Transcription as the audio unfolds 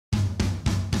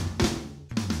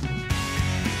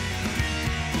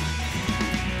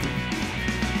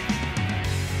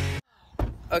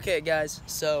Okay guys,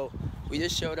 so we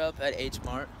just showed up at H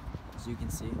Mart, as you can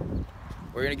see.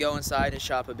 We're gonna go inside and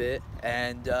shop a bit,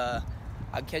 and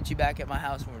I'll catch you back at my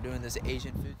house when we're doing this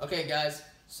Asian food. Okay guys,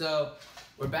 so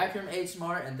we're back from H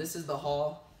Mart, and this is the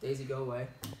haul. Daisy, go away.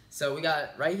 So we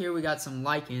got, right here we got some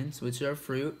lichens, which are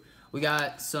fruit. We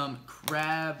got some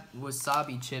crab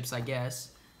wasabi chips, I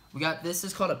guess. We got, this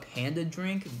is called a panda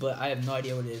drink, but I have no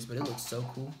idea what it is, but it looks so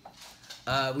cool.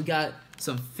 We got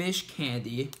some fish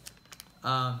candy.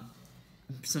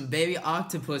 Some baby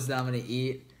octopus that I'm gonna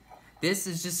eat. This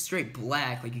is just straight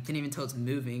black, like you can't even tell it's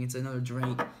moving. It's another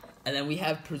drink. And then we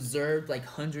have preserved like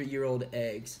 100-year-old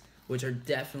eggs, which are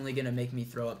definitely gonna make me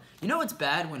throw up. You know what's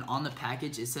bad when on the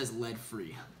package it says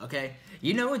lead-free, okay?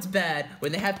 You know it's bad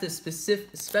when they have to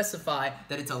specify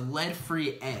that it's a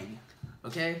lead-free egg,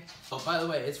 okay? Oh, by the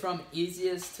way, it's from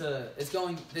easiest to, it's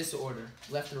going this order,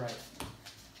 left to right.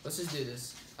 Let's just do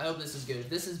this. I hope this is good. If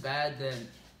this is bad, then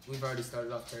we've already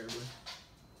started off terribly.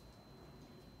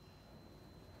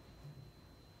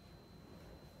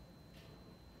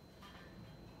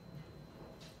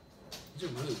 These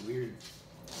are really weird.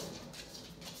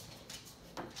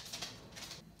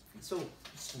 It's so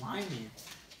slimy.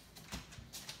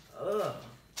 Ugh.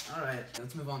 Alright,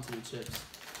 let's move on to the chips.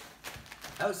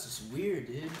 That was just weird,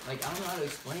 dude. Like, I don't know how to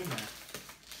explain that.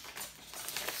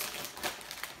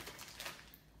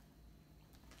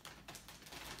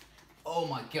 Oh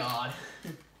my god.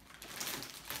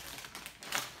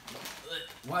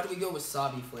 Why do we go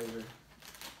wasabi flavor?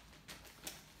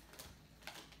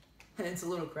 It's a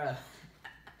little crab.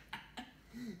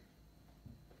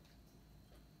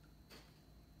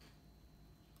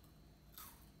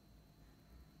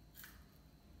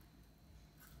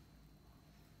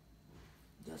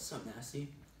 That's so nasty.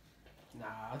 Nah,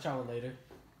 I'll try one later.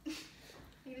 You're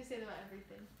gonna say that about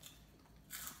everything.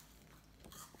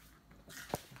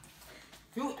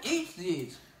 Who eats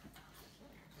these?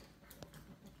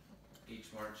 H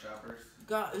Mart shoppers.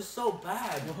 God, it's so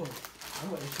bad. Whoa, I'm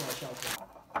going to H Mart shopper.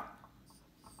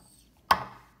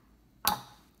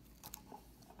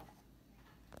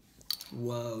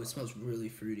 Whoa, it smells really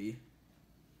fruity.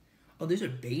 Oh, these are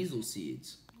basil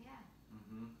seeds. Yeah.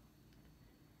 Mm-hmm.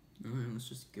 Alright, let's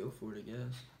just go for it, I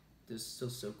guess. This is still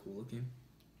so cool looking.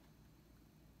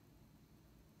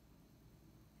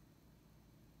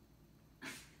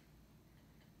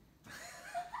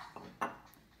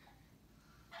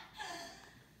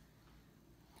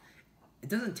 It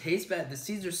doesn't taste bad. The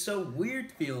seeds are so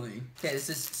weird feeling. Okay, this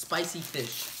is spicy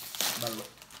fish, by the way.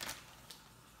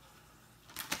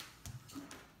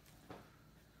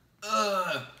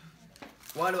 Ugh!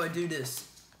 Why do I do this?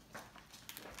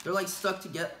 They're like stuck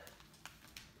together.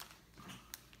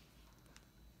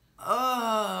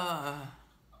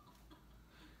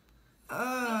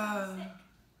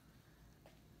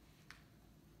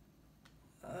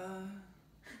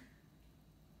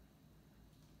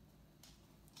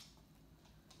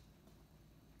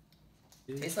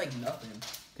 Tastes like nothing.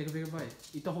 Take a bigger bite.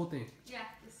 Eat the whole thing. Yeah,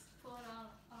 just pull it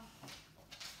all off.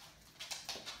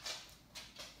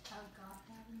 Oh god,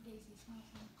 having Daisy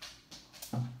smoking.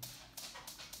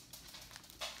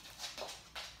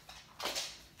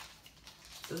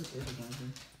 Doesn't taste like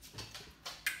anything.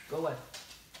 Go away.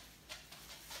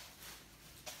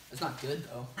 It's not good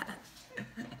though.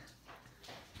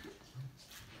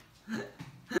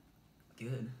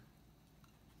 Good.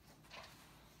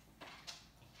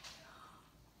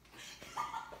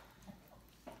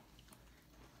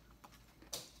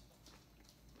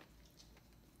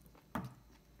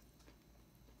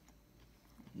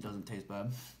 It doesn't taste bad.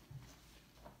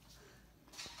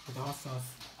 With the hot sauce.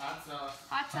 Hot sauce.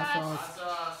 Hot Hot sauce. sauce. Hot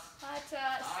sauce. Hot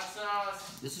sauce. Hot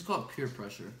sauce. This is called peer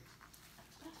pressure.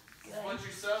 This is what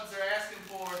your subs are asking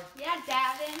for. Yeah,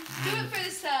 Davin. Do it for the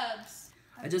subs.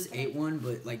 I just ate one,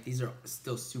 but like these are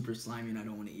still super slimy and I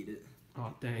don't want to eat it.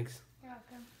 Oh, thanks. You're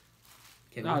welcome.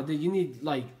 Okay, Nah, dude, you need,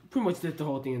 like, pretty much dip the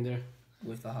whole thing in there.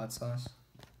 with the hot sauce.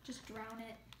 Just drown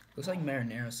it. Looks like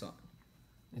marinara sauce.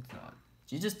 It's not.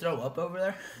 Did you just throw up over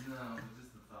there? No,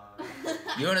 just the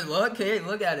thought. You want to look? Hey,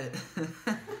 look at it.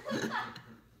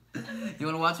 You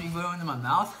want to watch me put it into my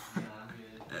mouth? Yeah, I'm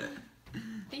good.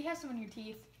 I think you have some in your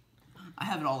teeth. I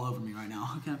have it all over me right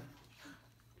now. Okay.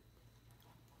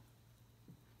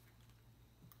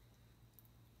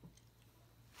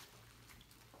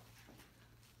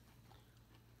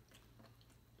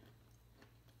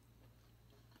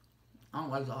 I don't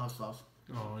like the hot sauce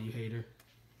Oh, you hater.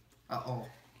 at all.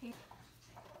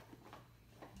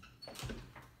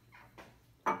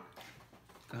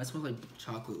 That smells like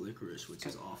chocolate licorice, which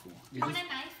is awful. You want a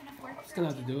knife and a fork? Just gonna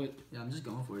have to do it. Yeah, I'm just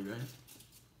going for it, right?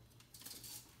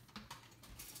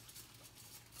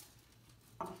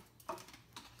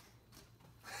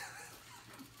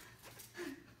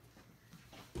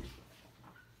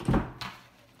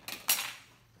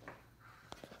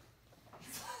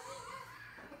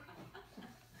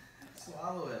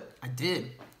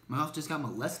 did. My mouth just got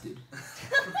molested.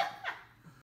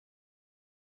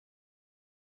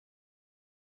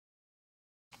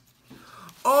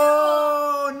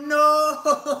 Oh no!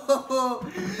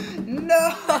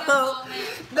 No! Oh, man.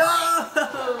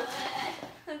 No!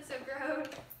 That's so gross.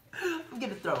 I'm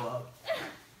gonna throw up.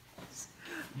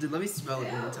 Dude, let me smell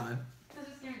it one more time. This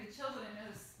is giving the children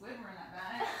a squid were not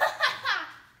bad.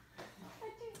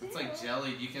 It's like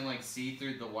jelly. You can like see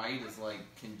through the white is like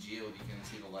congealed. You can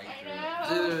see the light I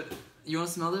through it. know. Dude, you wanna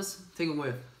smell this? Take a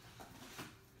whiff.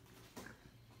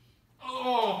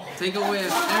 Oh! Take a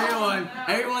whiff.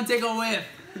 Everyone take a whiff.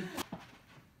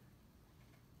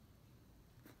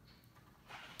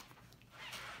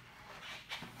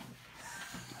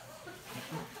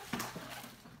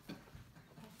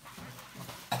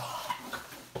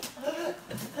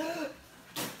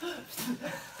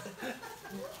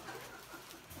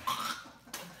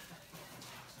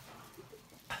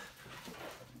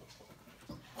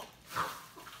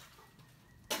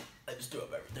 I just threw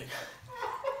up everything.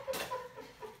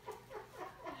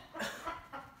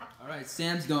 Alright,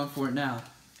 Sam's going for it now.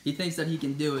 He thinks that he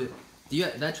can do it.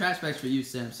 That trash bag's for you,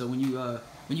 Sam. So when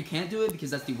you can't do it, because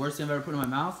that's the worst thing I've ever put in my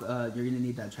mouth, you're gonna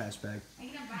need that trash bag. Are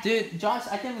you gonna buy Dude, Josh,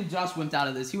 I can't believe Josh wimped out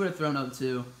of this. He would have thrown up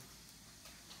too.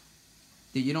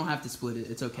 Dude, you don't have to split it.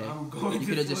 It's okay. I'm going You to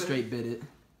could have just split straight bit it.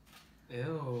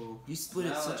 Ew. You split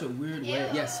it Smell such it. a weird Ew.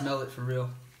 way. Yeah, smell it for real.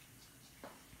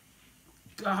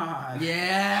 God.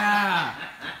 Yeah.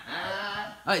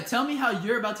 Alright, tell me how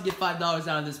you're about to get $5 out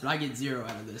of this, but I get 0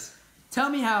 out of this. Tell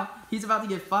me how he's about to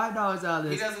get $5 out of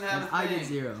this, He doesn't have and a I get thing.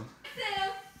 0. Sam.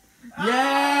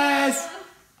 Yes!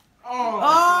 Oh.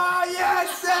 Oh,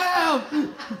 yes,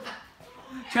 Sam!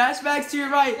 Trash bags to your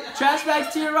right. Trash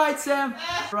bags to your right, Sam.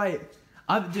 Right.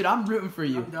 Dude, I'm rooting for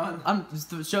you. I'm done. I'm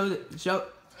just show.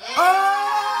 Oh!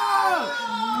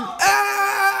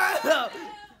 Ah!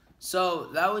 So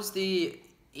that was the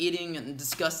eating and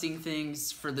disgusting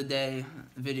things for the day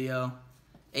video,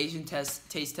 Asian taste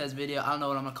test video. I don't know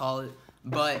what I'm gonna call it,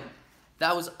 but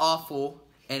that was awful.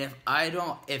 And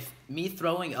if me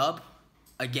throwing up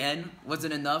again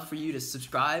wasn't enough for you to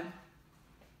subscribe,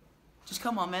 just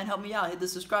come on, man, help me out. Hit the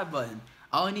subscribe button.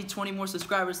 I only need 20 more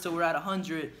subscribers till we're at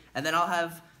 100, and then I'll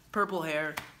have purple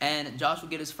hair, and Josh will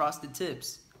get his frosted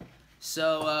tips.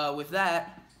 So with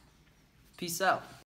that, peace out.